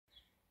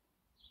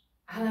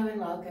Hello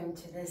and welcome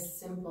to this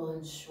simple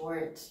and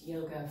short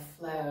yoga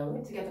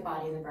flow to get the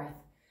body and the breath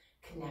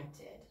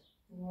connected.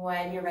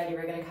 When you're ready,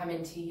 we're going to come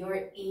into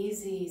your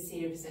easy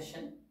seated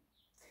position.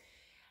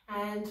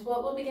 And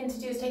what we'll begin to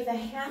do is take the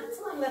hands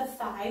along the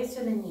thighs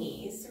to the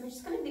knees. And we're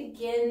just going to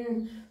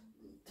begin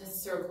to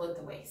circle at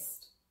the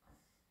waist.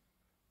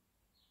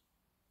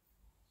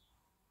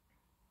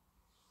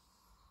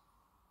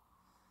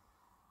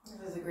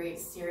 This is a great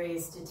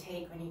series to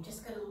take when you've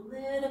just got a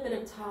little bit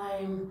of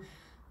time.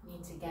 You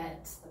need to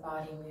get the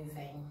body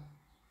moving.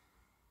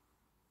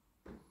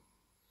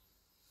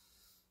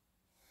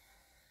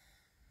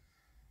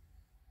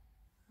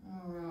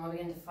 We'll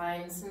begin to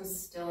find some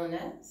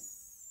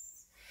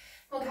stillness.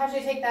 We'll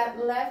casually take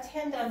that left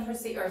hand down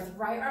towards the earth.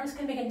 Right arm's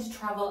going to begin to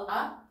travel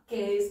up.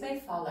 Gaze may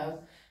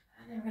follow.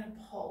 And then we're going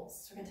to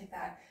pulse. We're going to take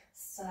that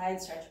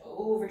side stretch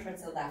over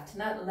towards the left.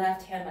 And that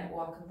left hand might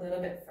walk a little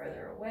bit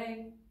further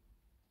away.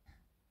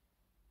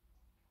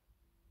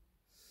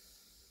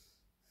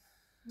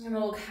 And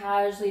we'll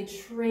casually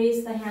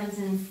trace the hands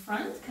in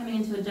front, coming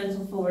into a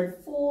gentle forward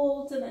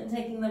fold, and then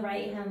taking the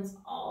right hands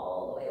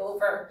all the way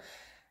over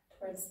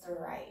towards the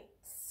right.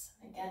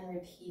 Again,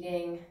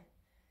 repeating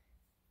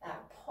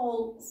that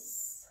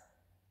pulse.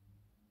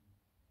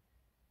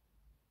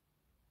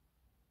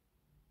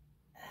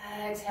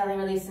 Exhaling,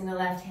 releasing the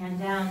left hand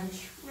down,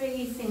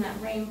 tracing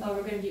that rainbow.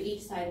 We're going to do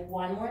each side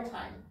one more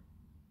time.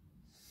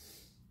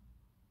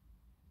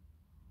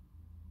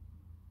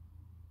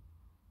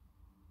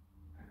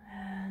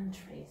 And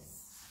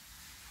trace.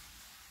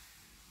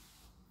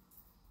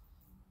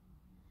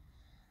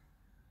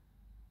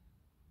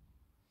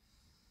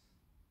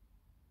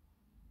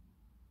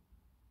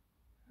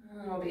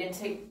 And we'll begin to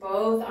take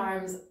both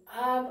arms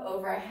up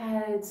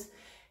overhead,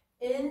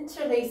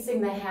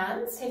 interlacing the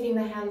hands, taking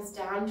the hands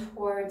down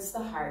towards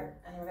the heart,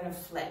 and we're going to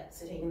flip,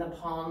 so taking the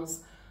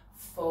palms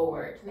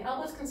forward. And the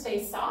elbows can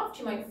stay soft,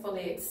 you might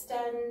fully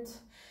extend.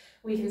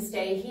 We can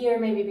stay here,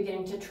 maybe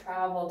beginning to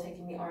travel,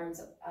 taking the arms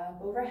up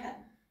overhead.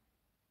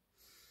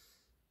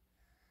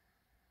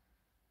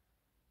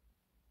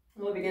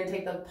 We'll begin to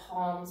take the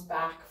palms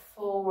back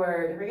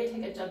forward. We're going to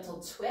take a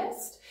gentle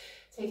twist,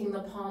 taking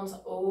the palms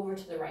over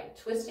to the right,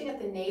 twisting at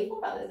the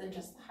navel rather than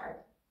just the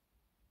heart.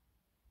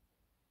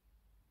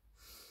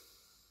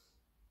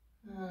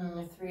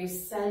 Through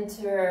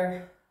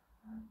center,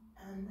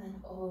 and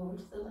then over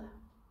to the left.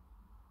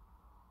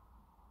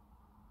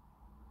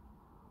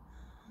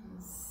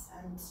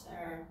 And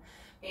center.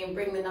 Maybe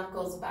bring the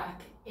knuckles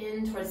back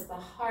in towards the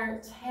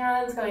heart.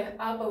 Hands going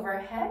up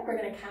overhead. We're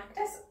going to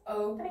cactus,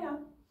 opening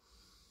up.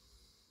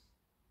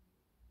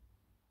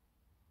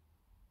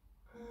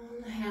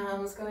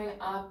 Hands going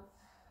up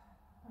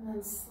and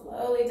then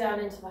slowly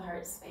down into the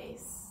heart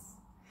space.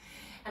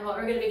 And what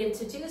we're going to begin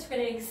to do is we're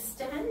going to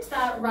extend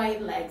that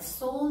right leg,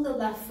 sole of the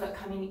left foot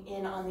coming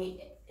in on the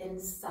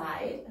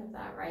inside of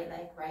that right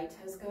leg, right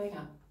toes going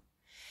up.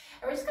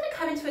 And we're just going to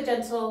come into a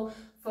gentle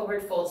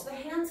forward fold. So the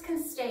hands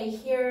can stay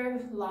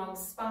here, long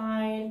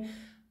spine.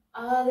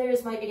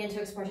 Others might begin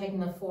to explore taking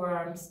the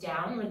forearms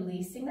down,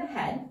 releasing the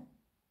head.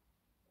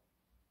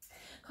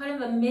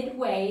 Kind of a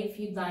midway, if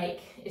you'd like,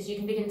 is you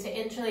can begin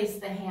to interlace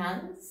the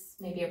hands,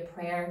 maybe a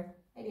prayer,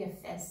 maybe a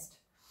fist,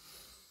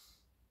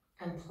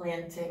 and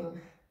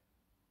planting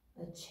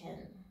the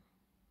chin.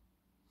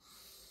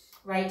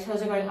 Right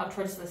toes are going up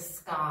towards the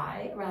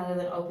sky rather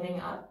than opening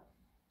up.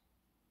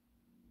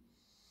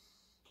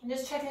 And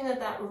just checking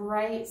that that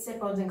right sit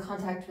bone's in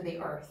contact with the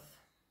earth.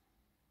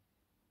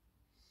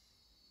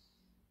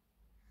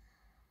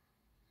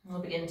 We'll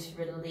begin to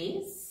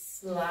release,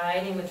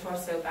 sliding the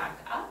torso back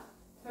up.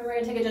 And we're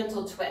going to take a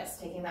gentle twist,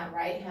 taking that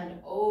right hand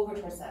over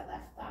towards that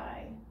left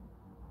thigh.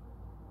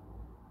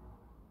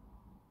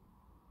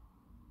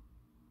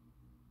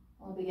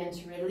 We'll begin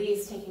to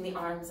release, taking the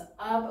arms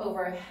up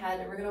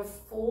overhead, and we're going to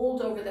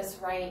fold over this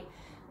right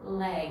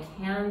leg.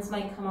 Hands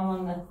might come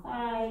along the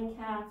thigh,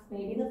 calf,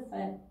 maybe the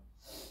foot.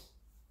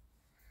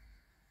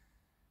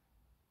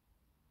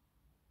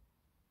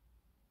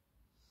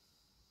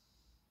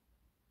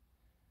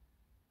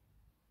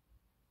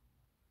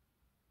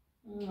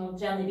 We'll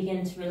gently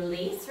begin to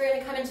release. We're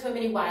going to come into a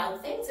mini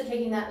wild thing. So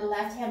taking that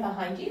left hand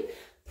behind you,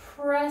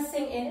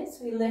 pressing in as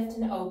we lift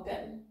and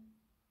open.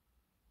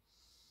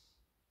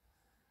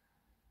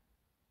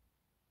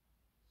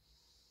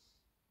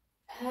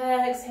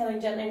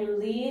 Exhaling, gently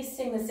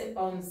releasing the sit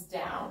bones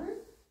down.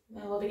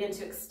 Now we'll begin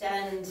to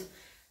extend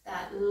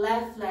that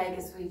left leg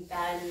as we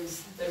bend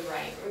the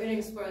right. We're going to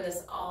explore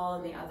this all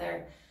on the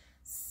other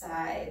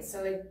side.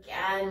 So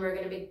again, we're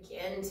going to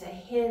begin to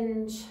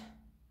hinge.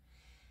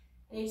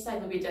 And each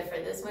side will be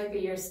different. This might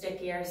be your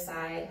stickier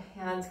side.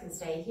 Hands can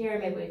stay here.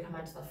 Maybe we come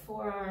onto the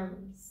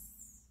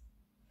forearms.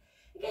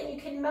 Again, you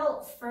can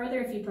melt further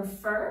if you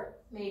prefer.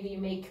 Maybe you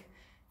make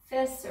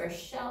fists or a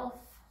shelf.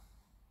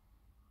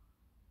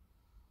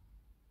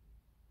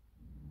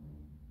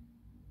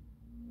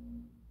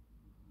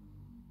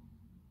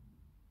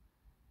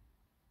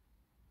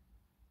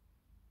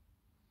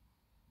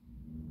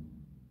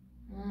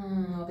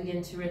 We'll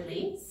begin to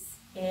release.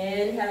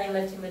 Inhaling,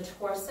 lifting the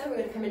torso. We're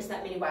going to come into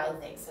that mini wild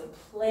thing. So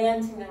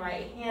planting the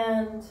right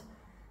hand,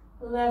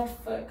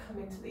 left foot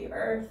coming to the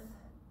earth.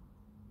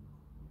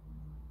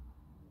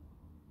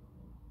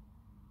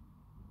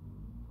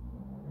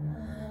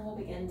 And we'll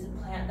begin to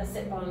plant the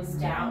sit bones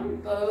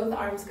down, both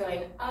arms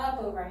going up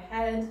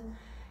overhead.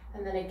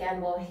 And then again,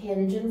 we'll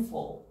hinge and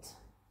fold.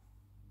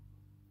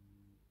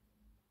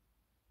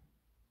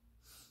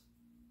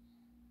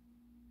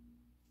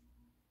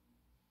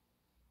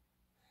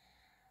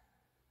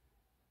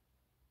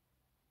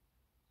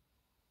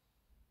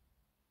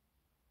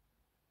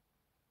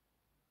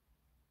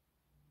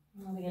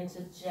 We'll begin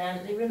to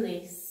gently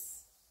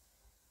release.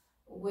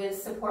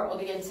 With support, we'll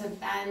begin to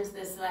bend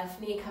this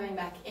left knee, coming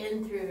back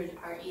in through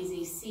our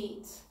easy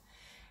seat.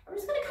 We're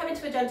just going to come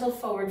into a gentle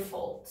forward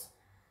fold,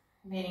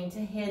 meaning to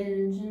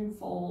hinge and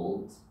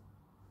fold.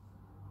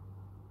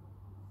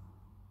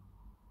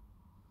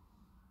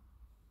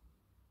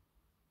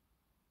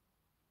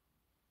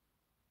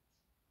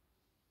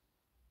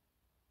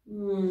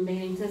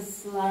 Meaning to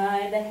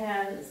slide the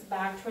hands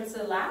back towards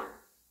the lap,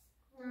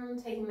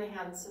 and taking the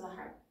hands to the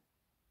heart.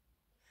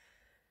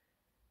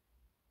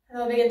 And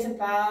we'll begin to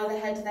bow the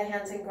head to the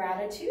hands in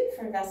gratitude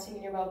for investing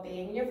in your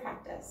well-being and your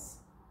practice.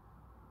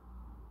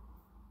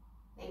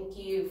 Thank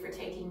you for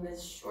taking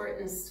this short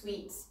and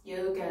sweet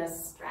yoga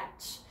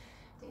stretch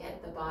to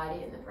get the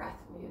body and the breath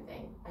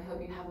moving. I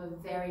hope you have a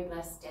very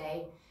blessed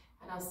day,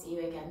 and I'll see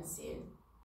you again soon.